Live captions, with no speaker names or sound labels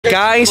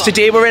Guys,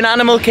 today we're in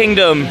Animal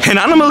Kingdom. And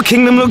Animal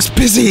Kingdom looks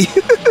busy.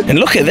 And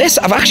look at this,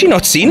 I've actually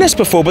not seen this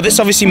before, but this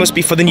obviously must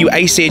be for the new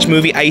Ice Age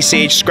movie, Ice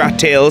Age Scrat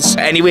Tales.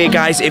 Anyway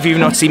guys, if you've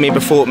not seen me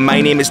before,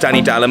 my name is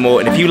Danny Dalimore,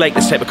 and if you like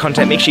this type of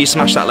content, make sure you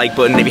smash that like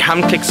button. If you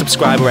haven't clicked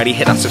subscribe already,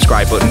 hit that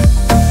subscribe button.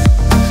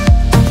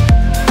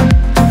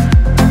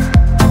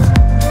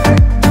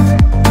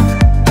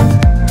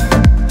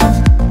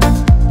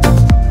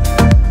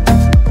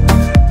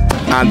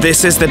 And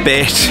this is the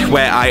bit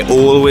where I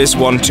always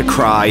want to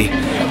cry.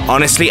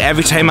 Honestly,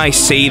 every time I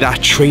see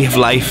that tree of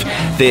life,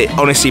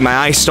 honestly, my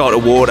eyes start to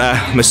water,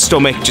 my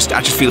stomach,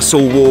 I just feel so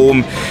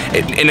warm.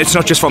 And it's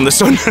not just from the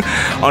sun.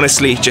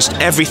 Honestly, just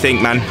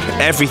everything, man,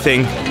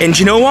 everything. And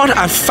you know what?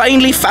 I've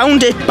finally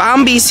found it.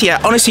 Bambi's here.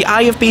 Honestly,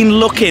 I have been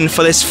looking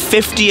for this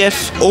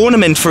 50th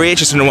ornament for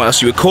ages. I don't know what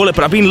else you would call it,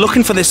 but I've been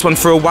looking for this one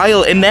for a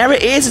while. And there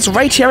it is. It's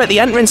right here at the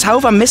entrance. How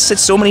have I missed it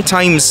so many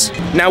times?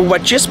 Now, we're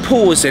just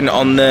pausing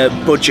on the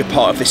budget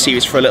part of the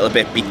series for a little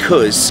bit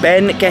because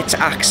Ben gets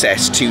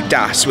access to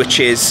DAS,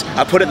 which is,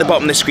 I'll put at the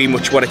bottom of the screen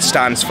what it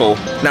stands for.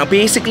 Now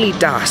basically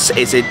DAS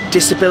is a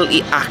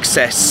disability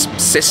access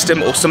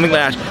system or something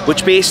like that,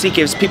 which basically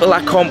gives people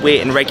that can't wait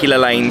in regular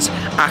lines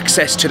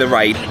access to the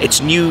ride. It's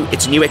a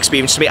new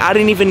experience to me. I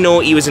didn't even know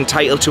he was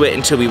entitled to it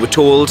until we were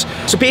told.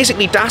 So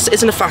basically DAS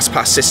isn't a fast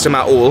pass system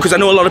at all, because I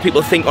know a lot of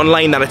people think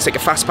online that it's like a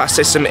fast pass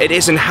system. It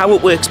isn't. How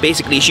it works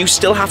basically is you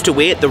still have to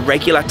wait the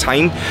regular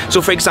time.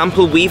 So for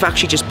example, we've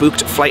actually just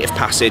booked Flight of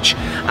Passage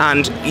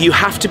and you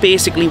have to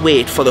basically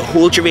wait for the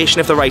whole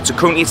duration of the ride. So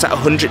currently it's at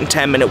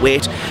 110-minute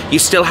wait. You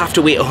still have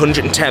to wait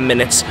 110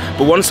 minutes,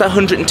 but once that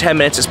 110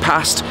 minutes has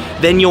passed,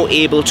 then you're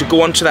able to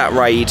go onto that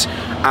ride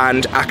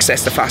and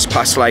access the fast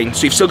pass line.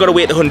 So you've still got to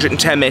wait the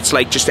 110 minutes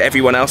like just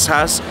everyone else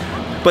has,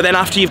 but then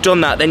after you've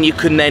done that, then you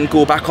can then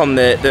go back on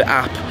the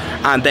app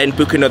and then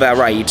book another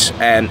ride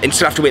and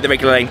still have to wait the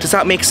regular line. Does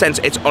that make sense?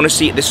 It's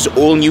honestly, this is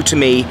all new to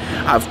me.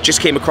 I've just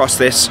came across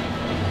this.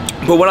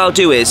 But what I'll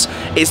do is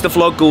the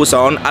vlog goes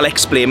on, I'll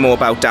explain more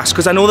about DAS,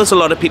 because I know there's a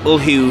lot of people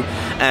who,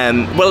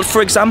 well,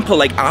 for example,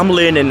 like I'm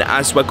learning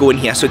as we're going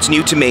here, so it's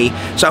new to me.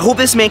 So I hope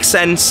this makes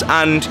sense,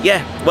 and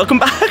yeah, welcome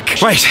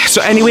back. Right,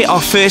 so anyway, our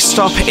first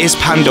stop is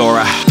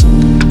Pandora.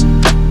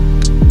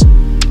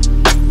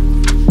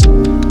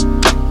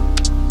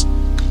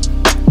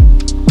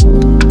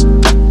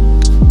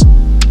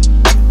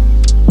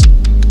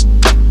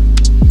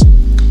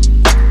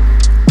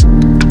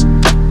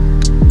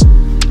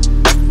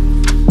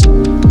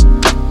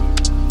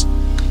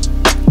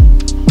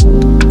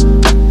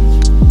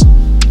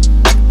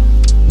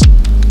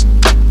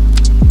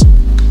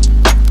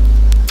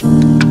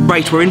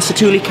 Right, we're in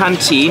Satuli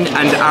Canteen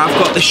and I've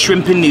got the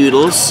shrimp and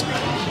noodles.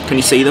 Can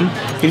you see them?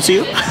 Can you see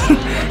them?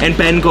 And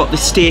Ben got the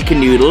steak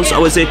and noodles.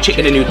 Or was it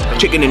chicken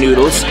and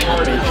noodles?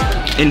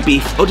 And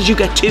beef. Oh, did you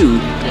get two?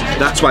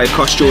 That's why it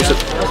cost Joseph.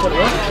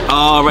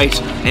 Oh, right.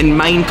 And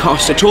mine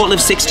cost a total of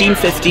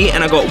 $16.50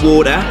 and I got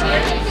water.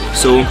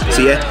 So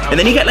yeah, and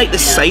then you get like the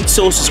side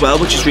sauce as well,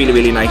 which is really,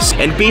 really nice.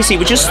 And basically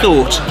we just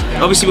thought,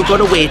 obviously we've got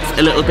to wait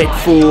a little bit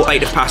for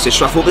Flight of Passage,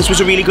 so I thought this was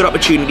a really good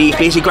opportunity.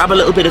 Basically grab a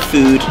little bit of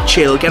food,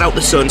 chill, get out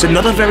the sun. It's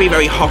another very,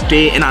 very hot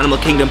day in Animal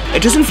Kingdom.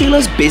 It doesn't feel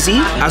as busy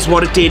as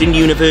what it did in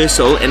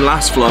Universal in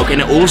last vlog,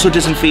 and it also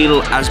doesn't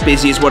feel as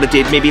busy as what it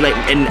did maybe like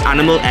in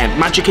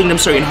Magic Kingdom,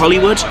 sorry, in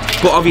Hollywood.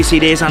 But obviously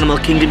it is Animal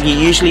Kingdom. You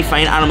usually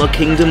find Animal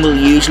Kingdom will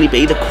usually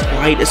be the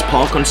quietest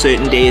park on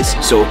certain days,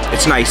 so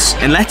it's nice.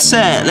 And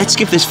let's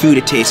give this food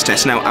a taste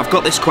test. Now I've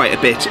got this quite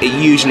a bit. It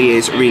usually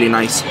is really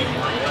nice.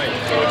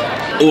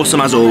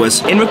 Awesome as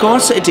always. In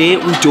regards to today,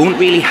 we don't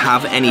really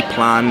have any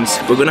plans.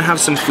 We're gonna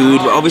have some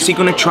food. We're obviously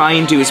gonna try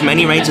and do as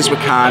many rides as we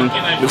can.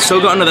 We've still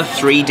got another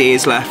 3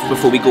 days left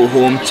before we go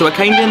home, so we're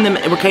kind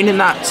of in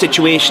that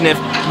situation of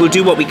we'll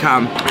do what we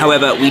can.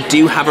 However, we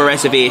do have a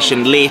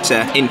reservation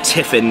later in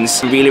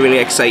Tiffin's. I'm really, really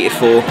excited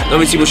for.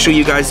 Obviously, we'll show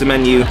you guys the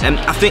menu.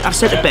 I think I've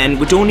said to Ben,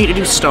 we don't need to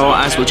do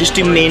starters. We'll just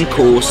do main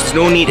course. There's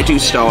no need to do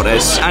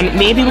starters. And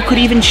maybe we could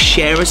even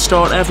share a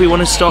starter if we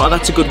want a starter.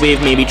 That's a good way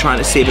of maybe trying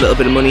to save a little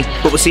bit of money.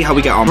 But we'll see how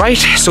we get on. Right,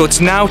 so it's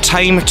now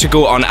time to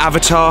go on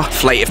Avatar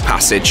Flight of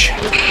Passage.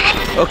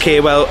 Okay,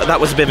 well, that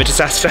was a bit of a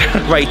disaster.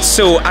 Right,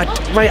 so,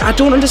 I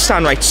don't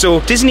understand, right, so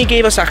Disney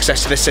gave us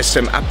access to this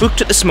system. I booked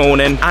it this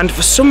morning, and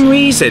for some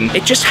reason,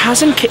 it just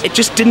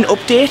didn't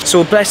update.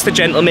 So bless the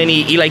gentleman,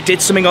 he like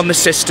did something on the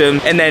system,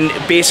 and then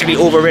basically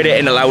overrid it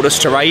and allowed us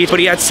to ride.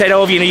 But he had said,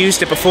 oh, have you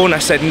used it before? And I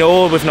said,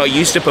 no, we've not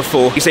used it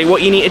before. He said,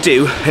 what you need to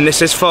do, and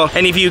this is for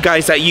any of you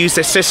guys that use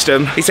this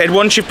system, he said,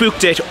 once you've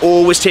booked it,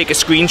 always take a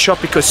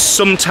screenshot, because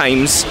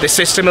sometimes the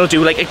system will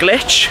do like a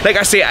glitch. Like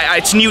I say,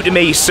 it's new to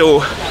me,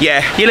 so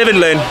yeah, you live and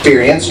learn.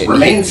 Experience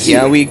remains.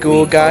 Here we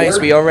go, guys,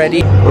 we are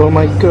ready. Oh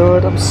my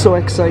god, I'm so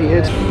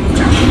excited.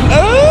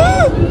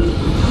 Ah!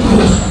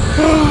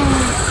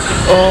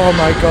 Oh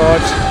my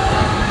god.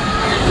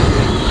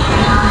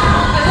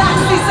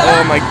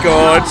 Oh my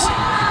god.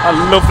 I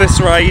love this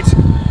ride.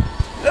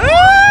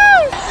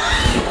 Ah!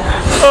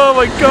 Oh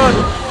my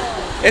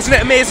god. Isn't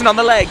it amazing on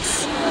the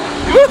legs?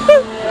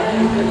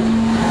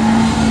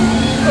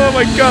 Oh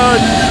my god.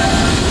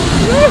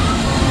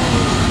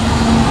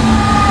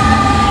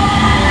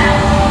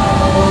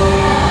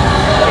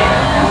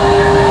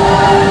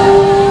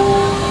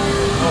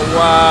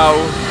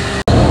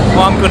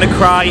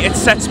 lie, it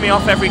sets me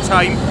off every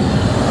time.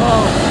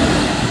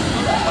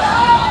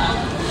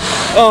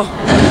 Oh.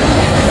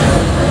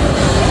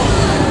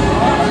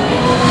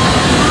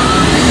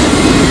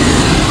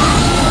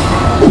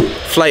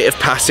 Flight of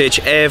Passage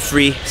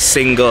every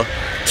single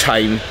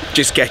time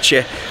just gets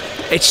you.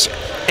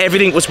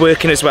 Everything was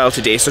working as well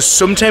today, so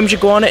sometimes you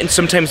go on it and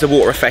sometimes the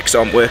water effects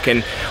aren't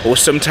working, or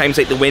sometimes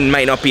like the wind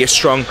might not be as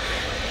strong.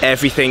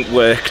 Everything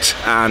worked,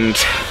 and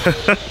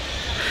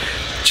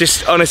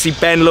just honestly,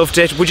 Ben loved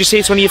it. Would you say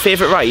it's one of your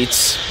favourite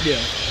rides?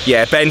 Yeah.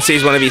 Yeah, Ben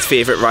says one of his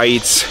favourite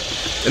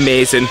rides.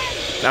 Amazing,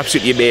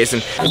 absolutely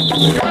amazing.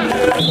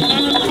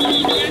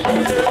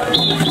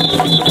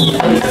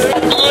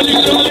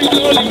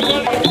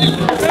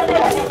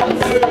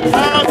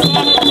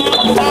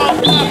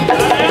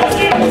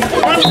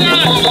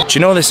 Do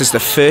you know, this is the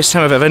first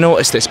time I've ever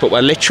noticed this, but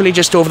we're literally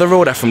just over the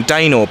road from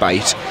Dino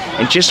Bite,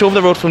 and just over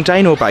the road from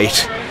Dino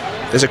Bite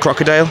there's a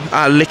crocodile.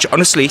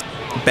 Honestly,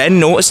 Ben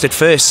noticed it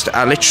first.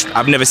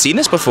 I've never seen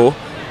this before.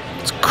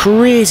 It's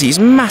crazy, it's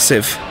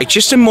massive. It's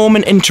just a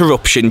moment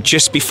interruption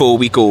just before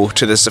we go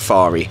to the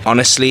safari.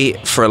 Honestly,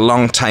 for a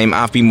long time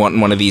I've been wanting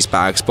one of these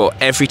bags, but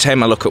every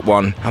time I look at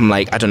one, I'm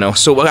like, I don't know.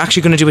 So we're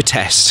actually going to do a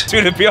test.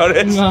 To be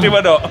honest, no. Do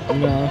or not?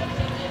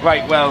 No.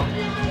 Right, well,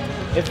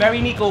 if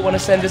Very Nico want to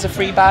send us a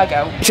free bag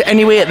out.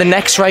 Anyway, the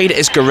next ride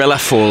is Gorilla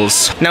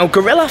Falls. Now,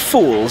 Gorilla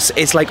Falls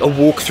is like a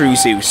walk-through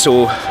zoo,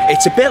 so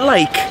it's a bit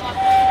like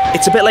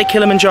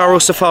Kilimanjaro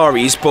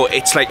safaris, but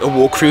it's like a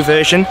walk-through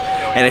version,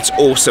 and it's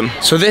awesome.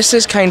 So this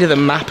is kind of the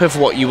map of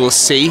what you will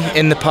see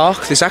in the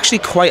park. There's actually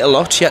quite a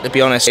lot yet, to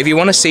be honest. If you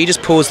want to see,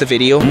 just pause the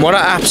video. And what I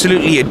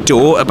absolutely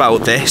adore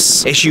about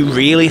this is you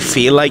really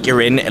feel like you're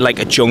in like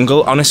a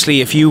jungle.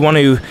 Honestly, if you want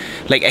to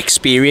like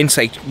experience,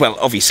 like, well,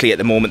 obviously at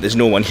the moment there's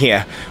no one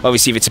here.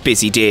 Obviously if it's a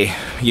busy day,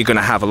 you're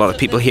gonna have a lot of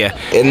people here.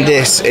 And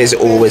this is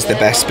always the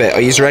best bit.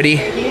 Are you ready?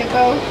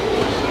 Hippo.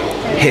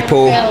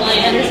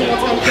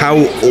 How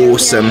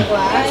awesome.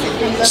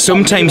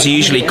 Sometimes he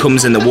usually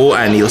comes in the water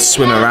and he'll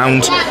swim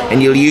around,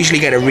 and you'll usually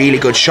get a really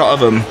good shot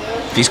of him.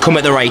 If he's come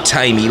at the right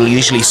time, he'll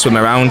usually swim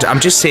around. I'm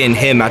just saying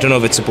him, I don't know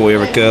if it's a boy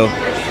or a girl,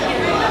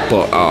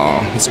 but oh,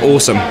 it's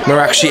awesome. We're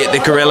actually at the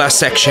gorilla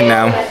section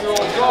now.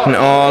 And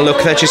oh,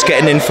 look, they're just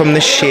getting in from the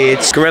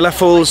shades. Gorilla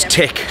Falls,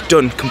 tick,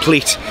 done,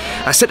 complete.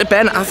 I said to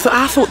Ben, I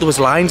thought there was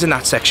lines in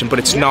that section, but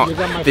it's not.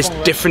 There's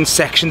different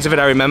sections of it,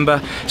 I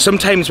remember.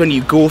 Sometimes when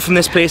you go from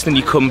this place and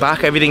then you come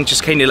back, everything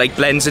just kind of like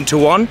blends into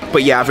one.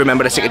 But yeah, I've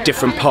remembered it's like a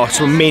different part,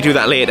 so we may do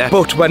that later.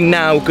 But we're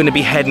now going to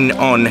be heading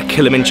on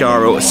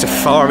Kilimanjaro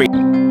Safari.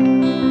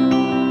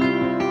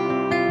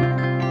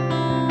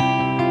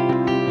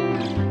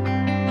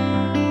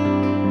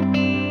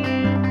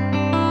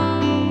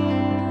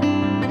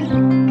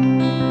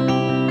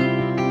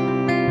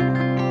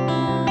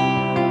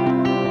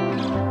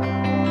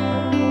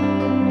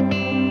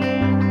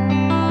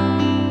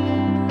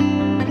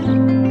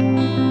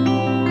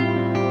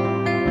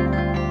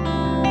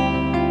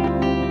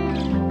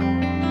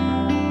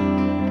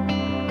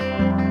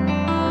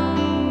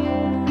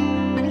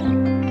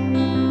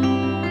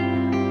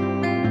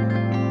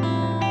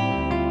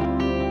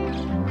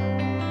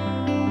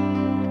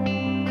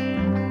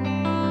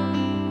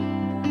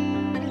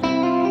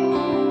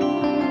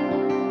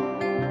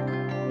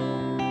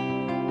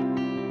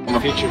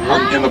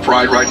 I'm in the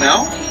Pride right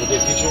now.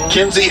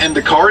 Kinsey and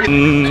Dakari.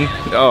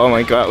 Oh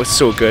my god, it was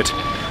so good.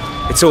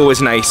 It's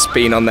always nice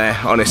being on there,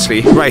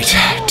 honestly. Right,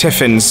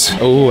 Tiffin's.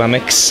 Oh, I'm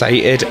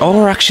excited. Oh,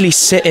 we're actually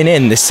sitting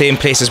in the same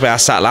place as where I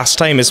sat last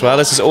time as well.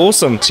 This is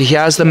awesome. So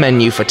here's the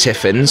menu for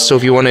Tiffin's. So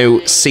if you want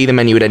to see the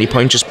menu at any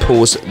point, just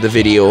pause the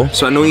video.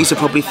 So I know you're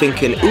probably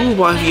thinking, ooh,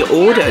 what have you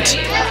ordered?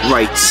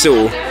 Right,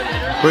 so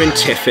we're in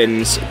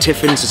Tiffin's.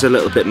 Tiffin's is a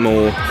little bit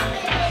more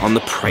on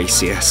the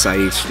pricier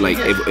side, like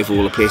of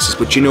all the places,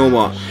 but you know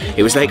what,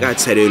 it was like I'd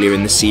said earlier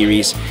in the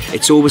series,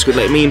 it's always good.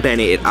 Like me and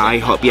Ben ate at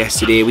IHOP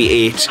yesterday,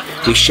 we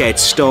shared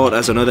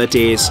starters on other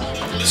days,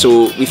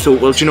 so we thought,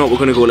 well, do you know what, we're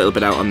going to go a little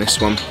bit out on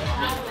this one.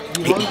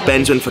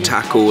 Ben's went for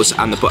tacos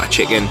and the butter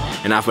chicken,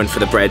 and I've went for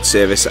the bread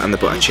service and the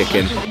butter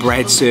chicken.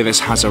 Bread service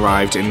has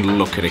arrived, and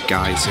look at it,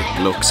 guys,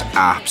 it looks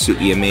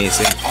absolutely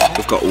amazing.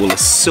 We've got all the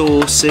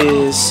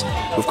sauces,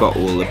 we've got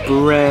all the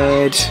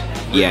bread,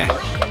 yeah.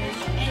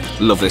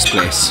 Love this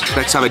place.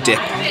 Let's have a dip.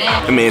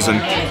 Amazing.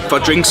 For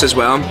drinks as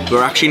well,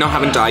 we're actually not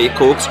having Diet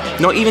Cokes.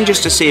 Not even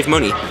just to save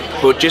money,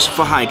 but just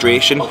for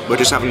hydration. We're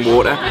just having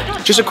water.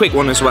 Just a quick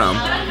one as well.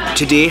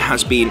 Today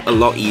has been a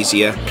lot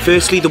easier.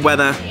 Firstly, the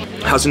weather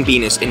hasn't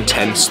been as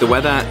intense. The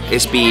weather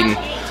has been,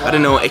 I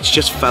don't know, it's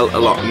just felt a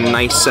lot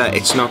nicer.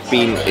 It's not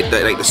been,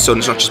 like the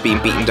sun's not just being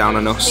beaten down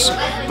on us.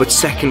 But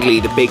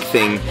secondly, the big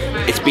thing,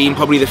 it's been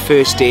probably the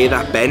first day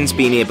that Ben's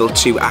been able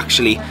to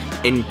actually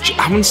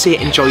I wouldn't say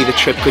enjoy the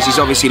trip, because he's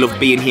obviously loved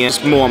being here.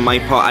 It's more on my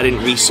part, I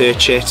didn't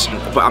research it,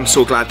 but I'm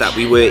so glad that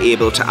we were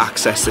able to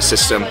access the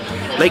system.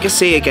 Like I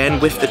say again,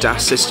 with the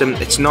DAS system,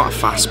 it's not a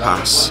fast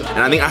pass. And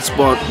I think that's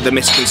what the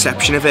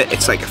misconception of it,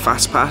 it's like a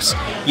fast pass.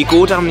 You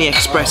go down the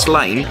express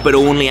line, but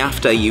only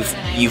after you've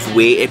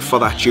waited for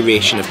that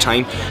duration of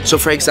time. So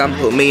for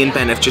example, me and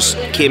Ben have just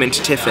came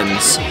into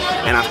Tiffin's,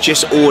 and I've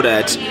just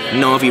ordered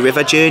Narvi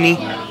River Journey,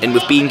 and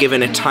we've been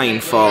given a time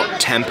for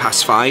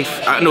 5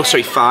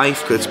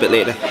 because it's a bit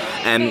later,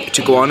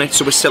 to go on it.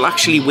 So we're still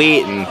actually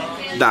waiting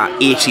that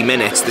 80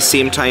 minutes, the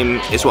same time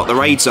as what the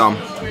ride's on.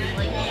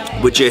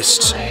 We're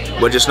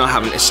just not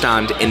having to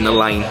stand in the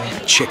line.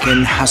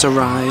 Chicken has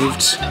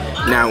arrived.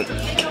 Now,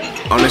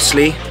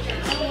 honestly,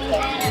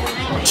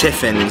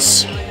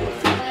 Tiffin's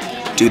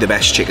do the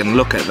best chicken.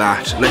 Look at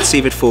that. Let's see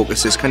if it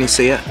focuses. Can you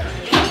see it?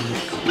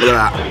 Look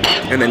at that.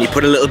 And then you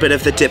put a little bit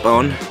of the dip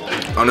on.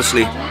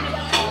 Honestly,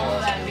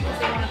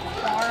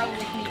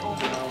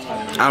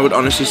 I would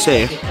honestly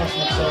say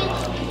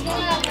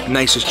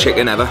nicest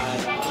chicken ever.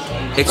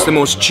 It's the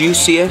most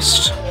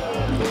juiciest,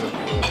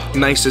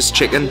 nicest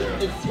chicken.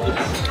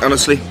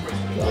 Honestly,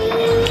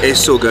 it's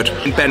so good.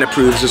 And Ben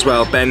approves as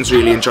well. Ben's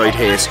really enjoyed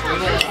his.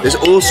 There's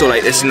also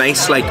like this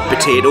nice like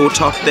potato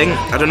top thing.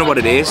 I don't know what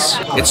it is.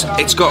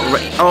 It's got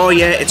oh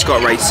yeah, it's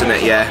got rice in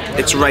it. Yeah,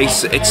 it's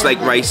rice. It's like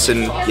rice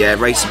and yeah,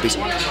 rice and peas.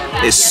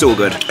 It's so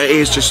good. It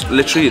is just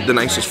literally the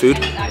nicest food.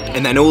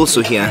 And then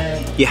also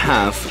here you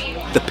have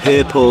the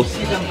purple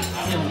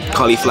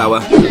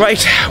cauliflower.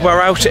 Right,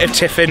 we're out at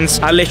Tiffin's.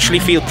 I literally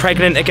feel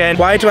pregnant again.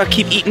 Why do I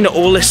keep eating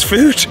all this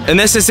food? And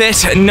this is it,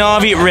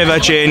 Narvi River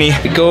Journey.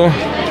 We go.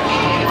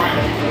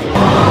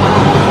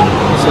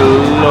 It's a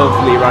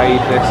lovely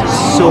ride. This is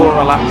so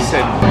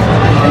relaxing.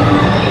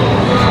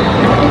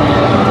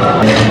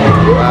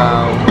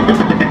 Wow.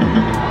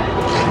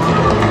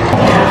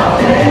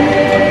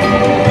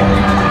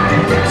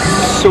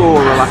 So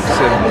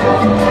relaxing.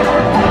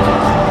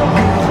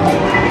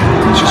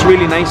 It's just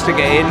really nice to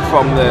get in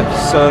from the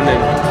sun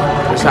and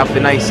just have the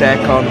nice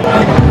aircon.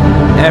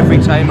 Every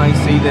time I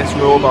see this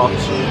robot,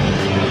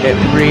 it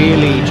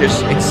really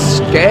just, it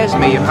scares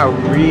me of how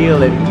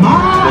real and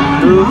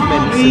the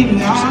movements and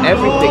just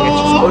everything,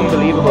 it's just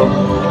unbelievable.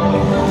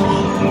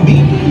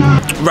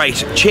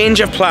 Right,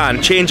 change of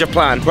plan.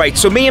 Right,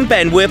 so me and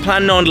Ben, we're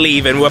planning on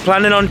leaving. We're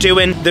planning on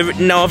doing the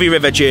Narvi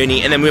River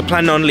Journey and then we're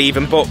planning on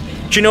leaving, but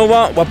do you know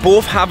what? We're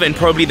both having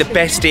probably the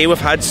best day we've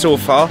had so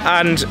far,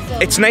 and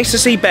it's nice to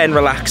see Ben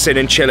relaxing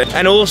and chilling,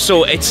 and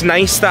also it's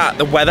nice that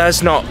the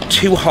weather's not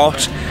too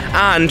hot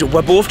and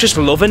we're both just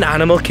loving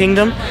Animal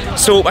Kingdom,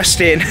 so we're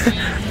staying.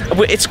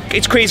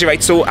 It's crazy,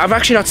 right? So I've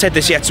actually not said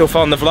this yet so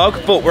far in the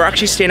vlog, but we're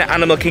actually staying at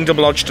Animal Kingdom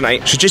Lodge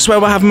tonight. So just where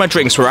we're having my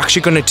drinks, we're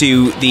actually going to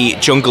do the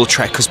jungle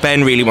trek because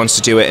Ben really wants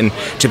to do it, and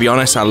to be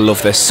honest, I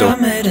love this. So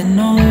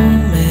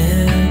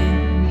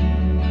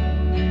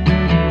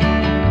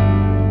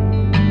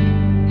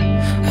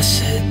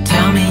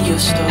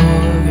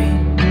story.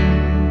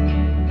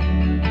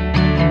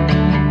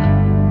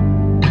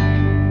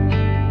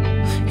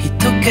 He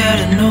took out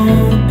a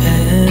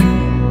notepad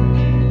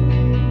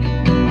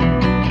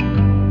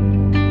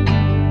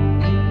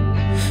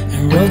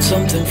and wrote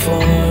something for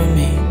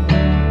me.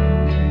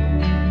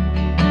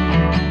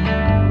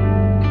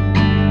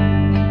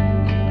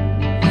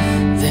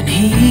 Then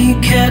he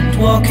kept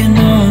walking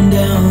on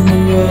down the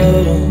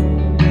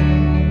road,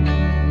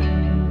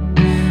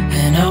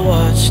 and I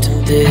watched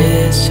him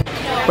disappear.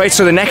 Right,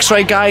 so the next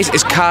ride, guys,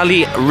 is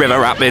Kali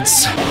River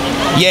Rapids.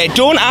 Yeah,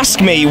 don't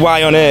ask me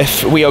why on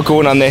earth we are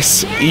going on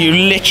this. You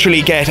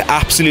literally get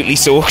absolutely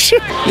soaked.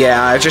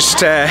 Yeah,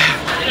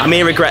 I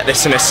may regret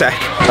this in a sec.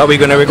 Are we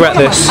going to regret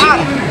this?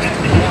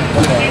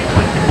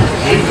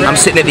 I'm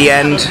sitting at the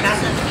end.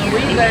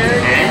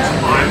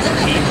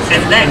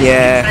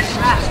 Yeah,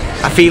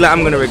 I feel like I'm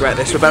going to regret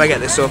this. We better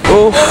get this up.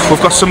 Oh,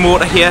 we've got some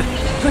water here.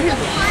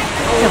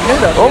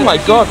 Oh my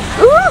god.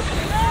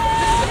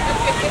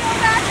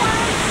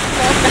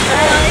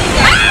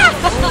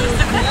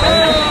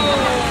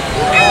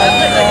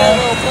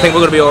 I think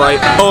we're gonna be alright.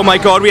 Oh my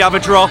god, we have a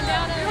drop.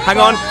 Hang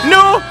on.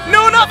 No,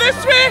 no, not this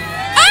way.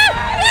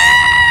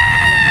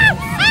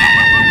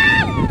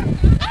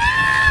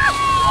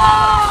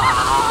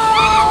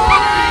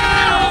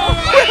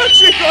 We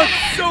actually got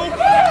so.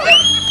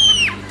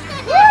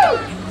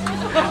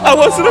 I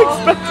wasn't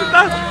expecting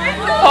that.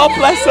 Oh,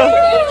 bless her.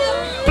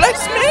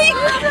 Bless me.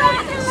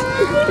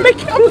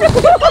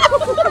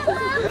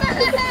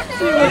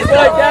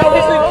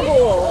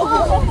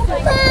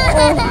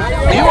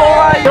 Are you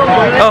alright?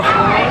 Oh,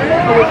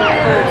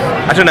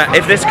 I don't know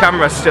if this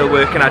camera's still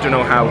working. I don't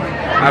know how.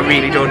 I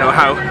really don't know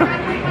how.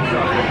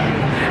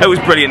 It was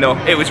brilliant though.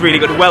 It was really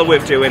good. Well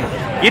worth doing.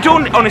 You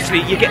don't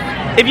honestly. You get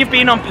if you've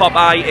been on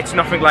Popeye, it's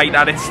nothing like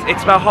that.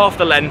 It's about half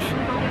the length,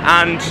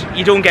 and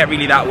you don't get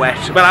really that wet.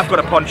 Well, I've got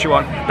a poncho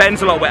on.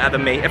 Ben's a lot wetter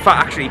than me. In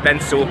fact, actually,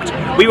 Ben's soaked.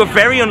 We were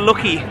very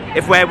unlucky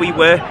if where we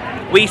were.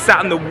 We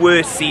sat in the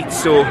worst seats,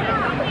 so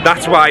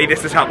that's why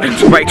this has happened.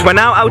 Right, we're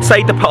now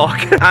outside the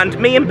park, and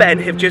me and Ben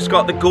have just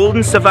got the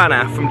Golden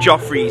Savannah from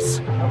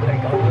Joffrey's.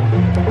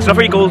 It's not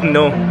very golden,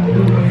 no.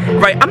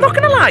 Right, I'm not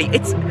gonna lie,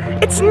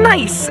 it's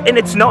nice and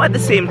it's not at the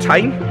same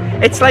time.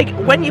 It's like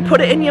when you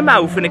put it in your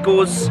mouth and it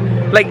goes,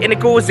 and it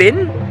goes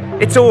in,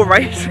 it's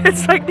alright.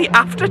 It's like the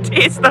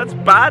aftertaste that's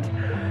bad.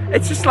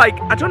 It's just like,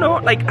 I don't know,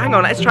 like, hang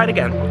on, let's try it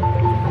again.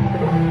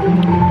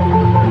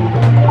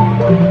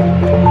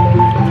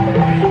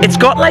 It's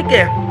got like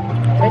a...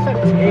 Tastes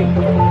like tea.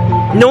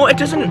 No, it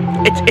doesn't.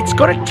 It's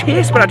got a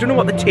taste, but I don't know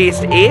what the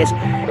taste is.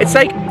 It's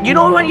like, you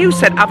know when you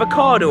said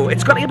avocado?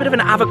 It's got like a bit of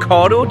an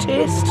avocado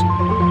taste.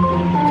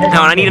 Hang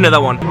on, I need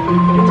another one. It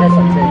tastes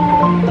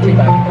like tea. Tea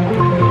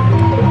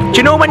bag. Do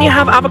you know when you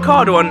have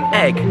avocado on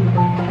egg?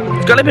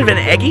 It's got a bit of an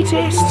eggy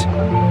taste.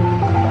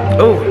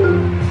 Oh.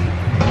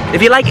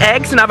 If you like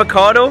eggs and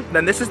avocado,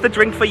 then this is the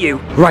drink for you.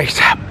 Right,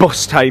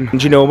 bus time.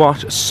 And you know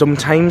what?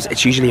 Sometimes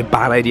it's usually a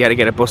bad idea to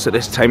get a bus at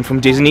this time from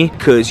Disney,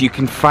 because you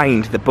can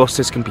find the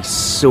buses can be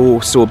so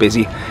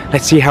busy.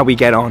 Let's see how we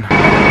get on.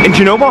 And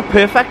you know what?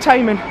 Perfect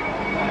timing.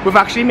 We've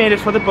actually made it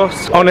for the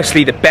bus.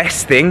 Honestly, the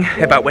best thing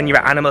about when you're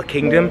at Animal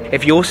Kingdom,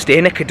 if you're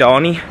staying at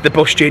Kidani, the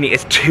bus journey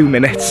is 2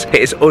 minutes. It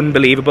is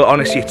unbelievable.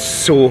 Honestly, it's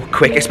so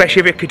quick, especially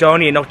if you're at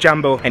Kidani and not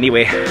Jambo.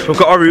 Anyway, we've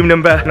got our room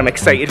number and I'm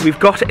excited. We've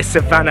got a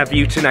Savannah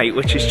view tonight,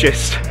 which is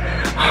just,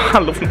 I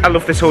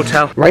love this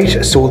hotel.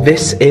 Right, so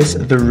this is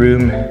the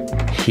room.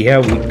 Here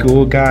we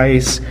go,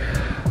 guys.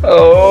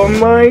 Oh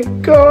my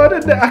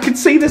God, I can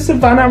see the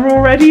Savannah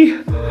already.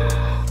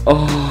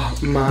 Oh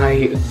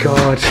my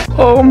God.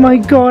 Oh my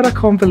God, I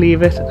can't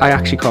believe it. I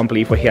actually can't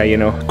believe we're here, you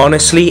know.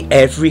 Honestly,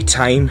 every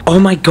time. Oh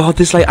my God,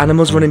 there's like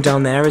animals running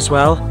down there as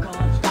well.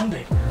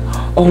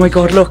 Oh my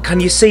God, look, can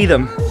you see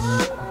them?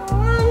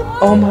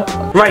 Oh my...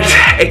 Right,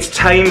 it's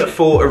time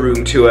for a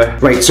room tour.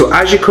 Right, so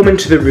as you come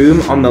into the room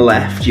on the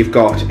left, you've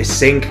got a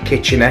sink,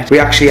 kitchenette. We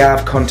actually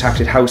have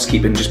contacted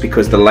housekeeping just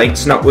because the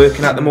light's not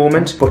working at the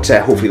moment, but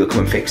hopefully they'll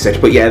come and fix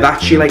it. But yeah,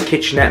 that's your like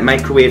kitchenette,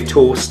 microwave,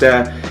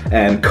 toaster,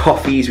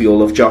 coffees. We all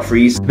love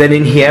Joffrey's. Then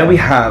in here we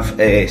have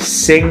a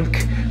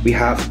sink. We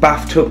have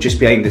bathtub just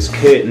behind this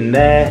curtain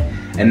there.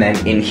 And then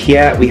in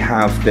here we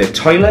have the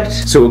toilet.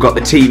 So we've got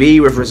the TV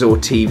with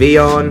Resort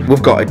TV on.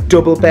 We've got a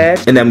double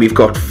bed, and then we've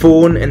got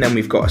phone, and then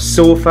we've got a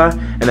sofa.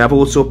 And I've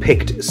also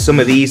picked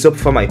some of these up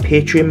for my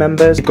Patreon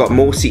members. You've got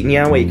more seating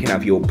here where you can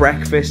have your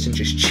breakfast and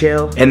just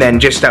chill. And then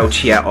just out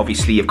here,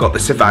 obviously you've got the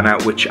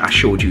Savannah, which I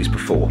showed you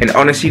before. And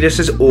honestly, this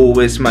is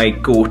always my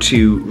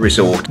go-to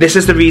resort. This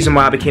is the reason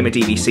why I became a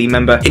DVC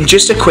member. And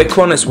just a quick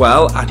one as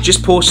well, I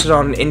just posted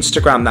on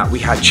Instagram that we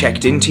had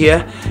checked into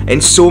here,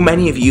 and so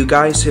many of you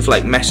guys have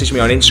like messaged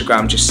me on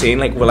Instagram just saying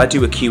like, will I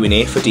do a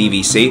Q&A for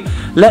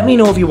DVC? Let me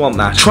know if you want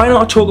that. Try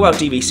not to talk about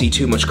DVC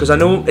too much, because I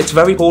know it's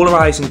very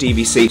polarizing,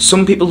 DVC.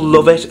 Some people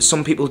love it,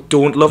 some people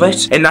don't love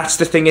it, and that's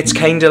the thing. It's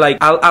kind of like,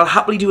 I'll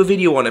happily do a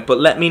video on it, but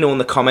let me know in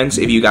the comments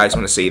if you guys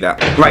want to see that.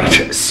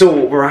 Right,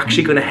 so we're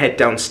actually going to head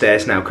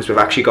downstairs now, because we've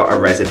actually got a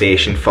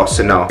reservation for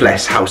Sanaa.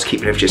 Bless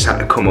housekeeping have just had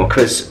to come up,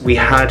 because we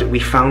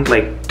found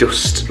like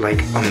dust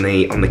like on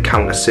the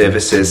counter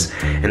services,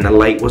 and the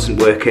light wasn't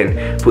working.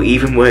 But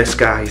even worse,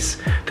 guys,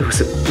 there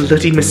was a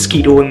bloody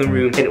mosquito in the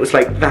room, and it was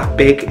like that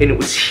big, and it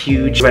was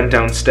huge. Went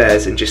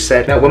downstairs and just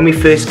said, now when we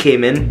first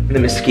came in, the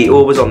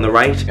mosquito was on the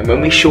right, and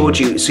when we showed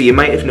you, so you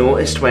might have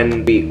noticed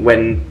when the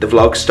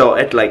vlog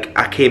started, like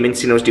I came in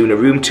saying I was doing a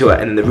room tour,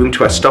 and then the room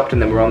tour stopped,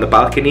 and then we're on the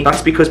balcony.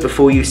 That's because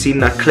before you seen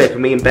that clip,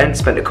 me and Ben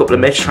spent a couple of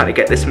minutes trying to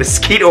get this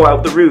mosquito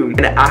out the room,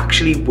 and it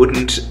actually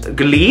wouldn't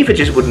leave. It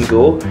just wouldn't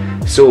go.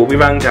 So we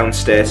rang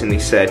downstairs and they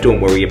said,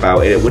 don't worry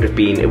about it. It would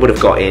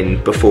have got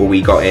in before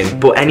we got in.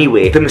 But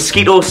anyway, the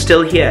mosquito's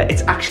still here.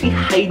 It's actually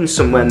hiding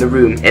somewhere in the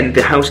room, and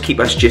the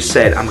housekeeper's just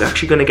said, I'm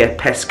actually going to get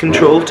pest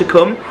control to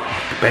come.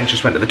 Ben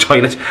just went to the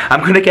toilet.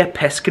 I'm going to get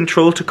pest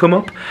control to come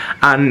up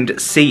and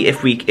see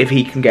if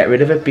he can get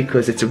rid of it,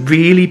 because it's a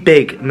really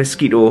big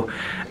mosquito.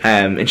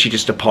 And she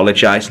just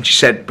apologised, and she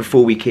said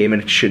before we came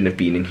in it shouldn't have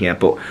been in here,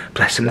 but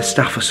bless them, the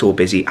staff are so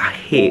busy. I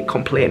hate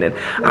complaining.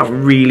 I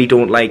really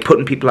don't like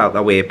putting people out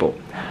their way, but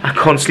I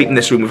can't sleep in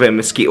this room with a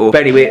mosquito.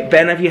 But anyway,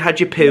 Ben, have you had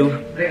your poo?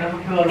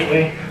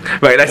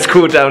 Right, let's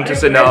go down to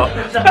Sanaa.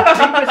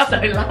 It's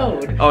so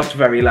loud. Oh, it's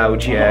very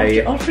loud,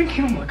 yeah. I was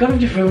thinking, oh my God, I've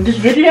just ruined this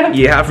video.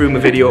 Yeah, I've ruined the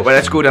video, but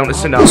let's go down to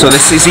Sanaa. So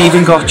this has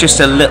even got just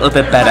a little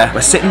bit better.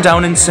 We're sitting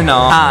down in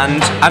Sanaa,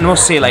 and I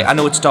must say, like, I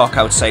know it's dark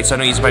outside, so I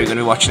know you're probably going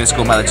to be watching this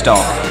going while it's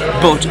dark,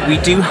 but we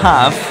do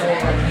have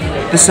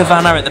the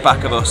Savannah at the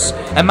back of us.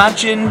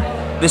 Imagine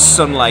this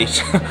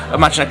sunlight.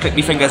 Imagine I click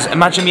my fingers.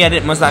 Imagine the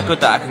editing was that good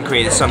that I can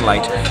create a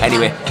sunlight.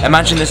 Anyway,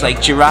 imagine there's like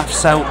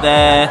giraffes out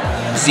there,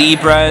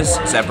 zebras,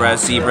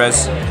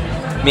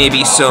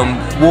 maybe some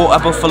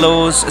water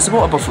buffaloes. Is there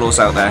water buffaloes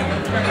out there?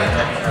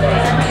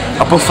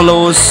 Are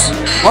buffaloes...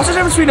 What's the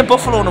difference between a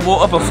buffalo and a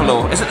water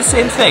buffalo? Is it the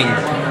same thing?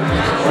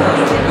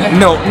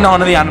 No,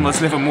 none of the animals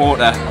live in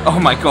water. Oh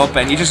my God,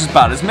 Ben, you're just as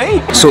bad as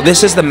me. So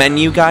this is the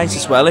menu, guys,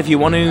 as well. If you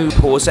want to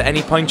pause at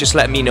any point, just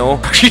let me know.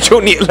 You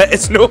don't need to let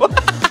us know.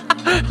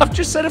 I've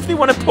just said if they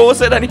want to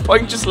pause at any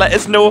point, just let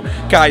us know.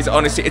 Guys,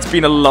 honestly, it's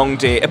been a long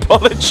day.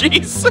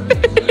 Apologies.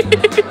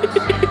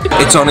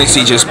 It's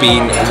honestly just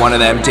been one of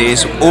them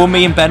days. All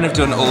me and Ben have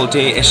done all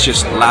day is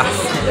just laugh.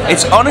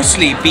 It's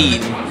honestly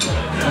been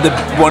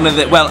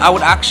well, I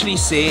would actually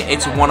say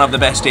it's one of the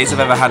best days I've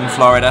ever had in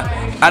Florida.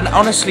 And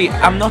honestly,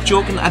 I'm not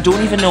joking, I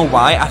don't even know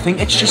why. I think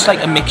it's just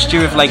like a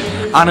mixture of like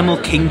Animal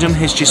Kingdom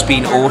has just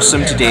been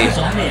awesome today.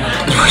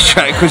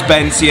 Because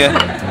Ben's here.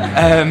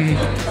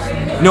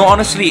 No,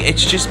 honestly,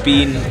 it's just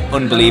been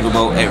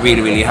unbelievable. It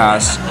really, really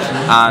has.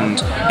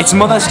 And it's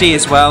Mother's Day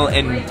as well,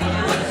 and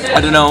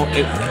I don't know,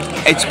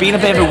 it's been a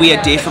bit of a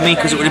weird day for me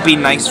because it would have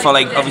been nice for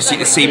like obviously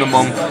to see my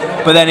mum,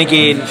 but then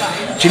again,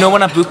 do you know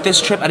when I booked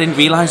this trip I didn't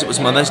realise it was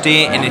Mother's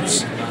Day, and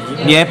it's,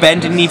 yeah, Ben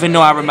didn't even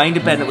know. I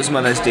reminded Ben it was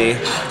Mother's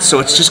Day, so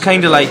it's just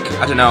kind of like,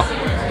 I don't know,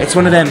 it's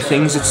one of them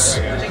things. It's,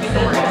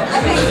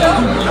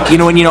 you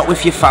know, when you're not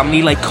with your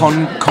family, like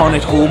Con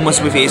at home was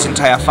with his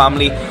entire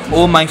family.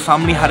 All my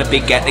family had a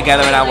big get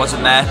together and I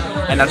wasn't there,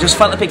 and I just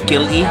felt a bit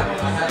guilty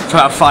for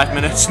about 5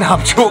 minutes. Now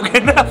I'm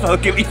joking. I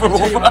felt guilty for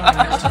over.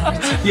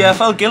 Yeah, I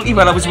felt guilty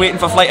when I was waiting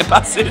for flight of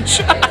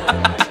passage.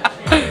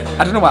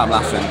 I don't know why I'm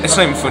laughing. It's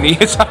not even funny.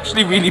 It's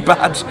actually really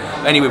bad.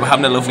 Anyway, we're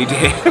having a lovely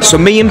day. So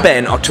me and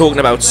Ben are talking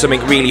about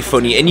something really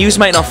funny, and you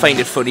might not find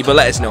it funny, but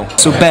let us know.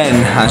 So Ben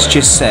has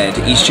just said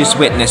he's just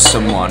witnessed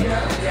someone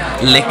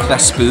lick their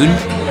spoon,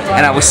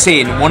 and I was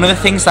saying one of the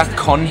things that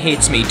Con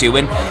hates me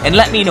doing, and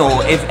let me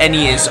know if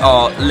any is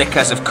are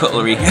lickers of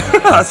cutlery.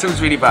 That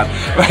sounds really bad.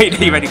 Right,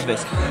 are you ready for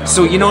this?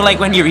 So you know, like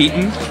when you're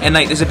eating and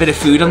like there's a bit of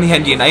food on the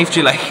end of your knife,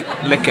 do you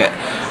like lick it?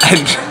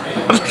 And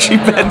actually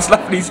Ben's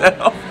laughing his head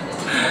off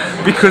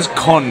because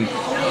Con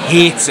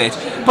hates it.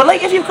 But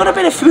like, if you've got a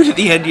bit of food at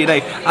the end of your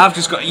knife, I've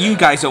just got, you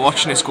guys are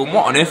watching this going,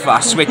 what on earth have I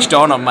switched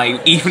on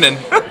my evening?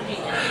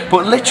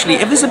 But literally,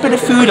 if there's a bit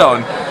of food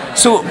on,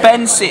 so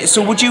Ben says,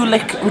 so would you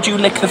lick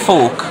the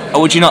fork,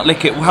 or would you not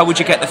lick it? How would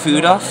you get the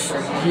food off?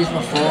 Use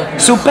my phone.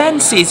 So Ben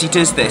says he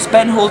does this.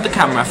 Ben, hold the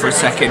camera for a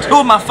second.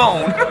 Hold my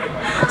phone.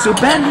 So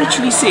Ben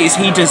literally says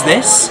he does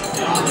this.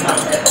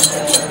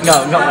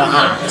 No, not like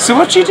that. So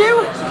what do you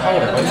do?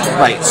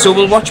 Right, so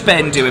we'll watch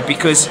Ben do it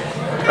because,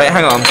 right,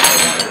 hang on.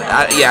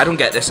 Yeah, I don't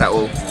get this at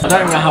all. I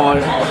don't know how I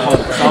hold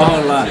it. So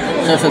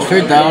I'll so if there's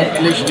food down,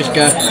 literally just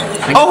go.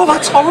 Oh,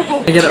 that's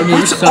horrible. Get it on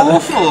That's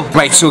awful.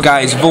 Right, so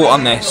guys, vote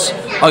on this.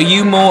 Are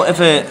you more of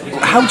a?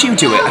 How do you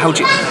do it?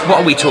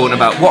 What are we talking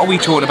about? What are we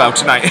talking about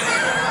tonight?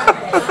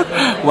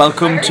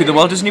 Welcome to the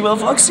Walt Disney World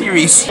vlog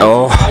series.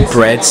 Oh,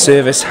 bread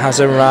service has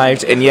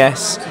arrived, and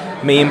yes,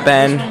 me and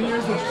Ben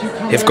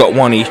have got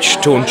one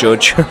each. Don't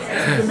judge.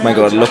 My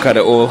God, look at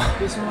it all.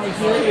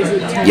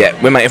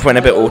 Yeah, we might have went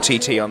a bit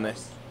OTT on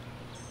this.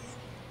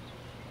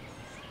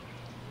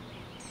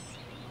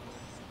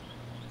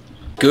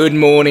 Good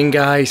morning,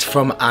 guys,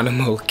 from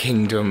Animal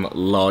Kingdom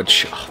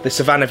Lodge. Oh, the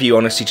Savannah view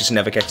honestly just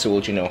never gets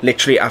old, you know.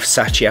 Literally, I've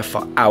sat here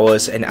for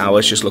hours and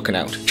hours just looking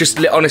out.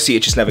 Honestly,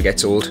 it just never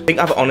gets old. I think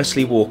I've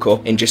honestly woke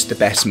up in just the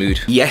best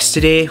mood.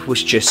 Yesterday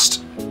was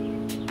just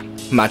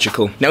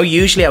magical. Now,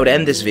 usually I would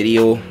end this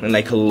video in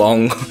like a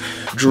long,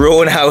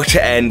 drawn out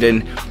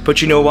ending,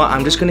 but you know what?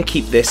 I'm just gonna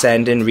keep this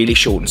ending really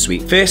short and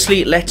sweet.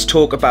 Firstly, let's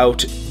talk about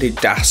the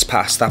DAS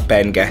pass that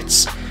Ben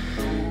gets.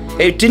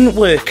 It didn't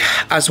work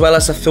as well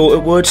as I thought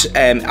it would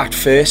at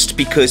first,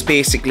 because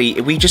basically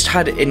we just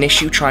had an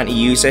issue trying to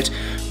use it,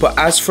 but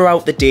as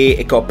throughout the day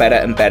it got better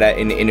and better,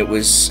 and it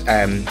was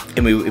and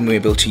we were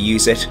able to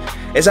use it.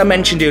 As I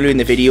mentioned earlier in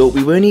the video,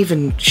 we weren't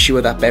even sure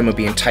that Ben would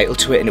be entitled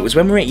to it, and it was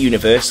when we were at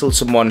Universal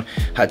someone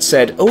had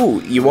said, oh,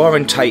 you are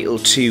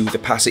entitled to the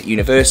pass at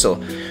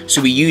Universal,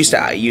 so we used it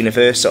at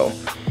Universal.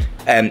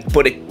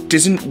 But it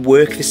doesn't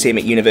work the same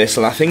at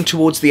Universal. I think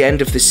towards the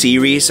end of the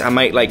series I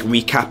might like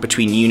recap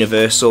between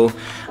Universal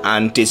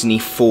and Disney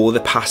for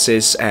the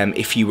passes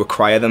if you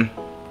require them.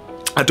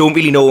 I don't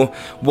really know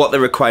what the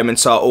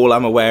requirements are. All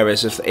I'm aware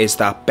is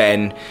that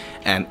Ben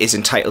is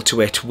entitled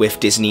to it with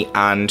Disney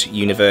and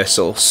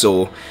Universal.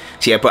 So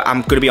yeah, but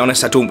I'm gonna be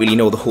honest, I don't really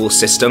know the whole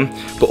system.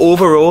 But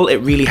overall, it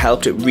really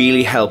helped. It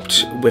really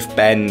helped with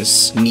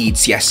Ben's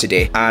needs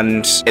yesterday,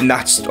 and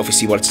that's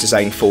obviously what it's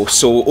designed for.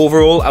 So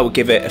overall, I would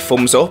give it a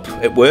thumbs up.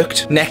 It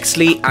worked.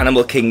 Nextly,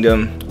 Animal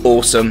Kingdom,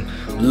 awesome.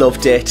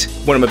 Loved it.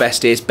 One of my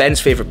best days. Ben's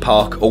favourite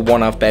park, or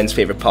one of Ben's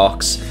favourite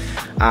parks.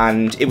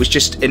 And it was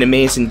just an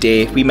amazing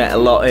day. We met a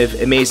lot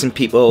of amazing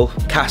people.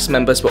 Cast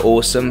members were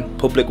awesome.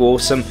 Public were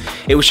awesome.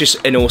 It was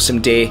just an awesome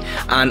day.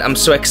 And I'm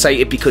so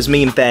excited because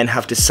me and Ben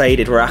have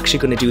decided we're actually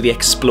going to do the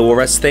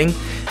Explorers thing,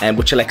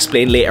 which I'll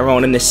explain later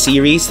on in this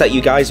series that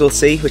you guys will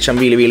see, which I'm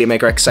really, really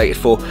mega excited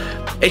for.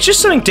 It's just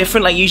something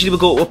different. Like usually we'll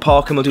go to a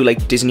park and we'll do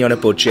like Disney on a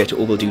budget,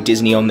 or we'll do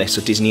Disney on this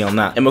or Disney on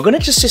that. And we're going to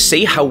just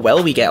see how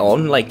well we get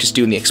on, like just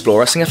doing the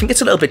Explorers thing. I think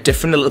it's a little bit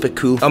different, a little bit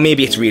cool. Or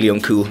maybe it's really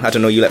uncool. I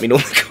don't know, you let me know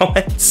in the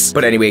comments.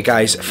 But anyway,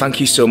 guys, thank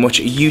you so much.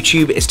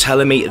 YouTube is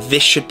telling me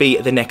this should be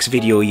the next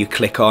video you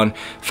click on.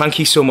 Thank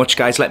you so much,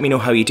 guys. Let me know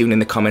how you're doing in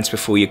the comments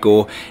before you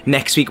go.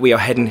 Next week we are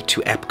heading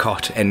to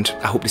Epcot, and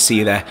I hope to see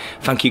you there.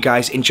 Thank you,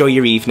 guys. Enjoy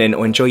your evening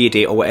or enjoy your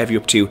day or whatever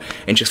you're up to,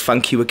 and just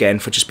thank you again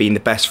for just being the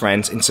best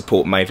friends and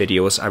supporting my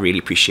videos. I really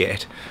appreciate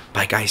it.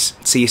 Bye, guys.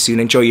 See you soon.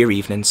 Enjoy your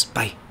evenings.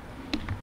 Bye.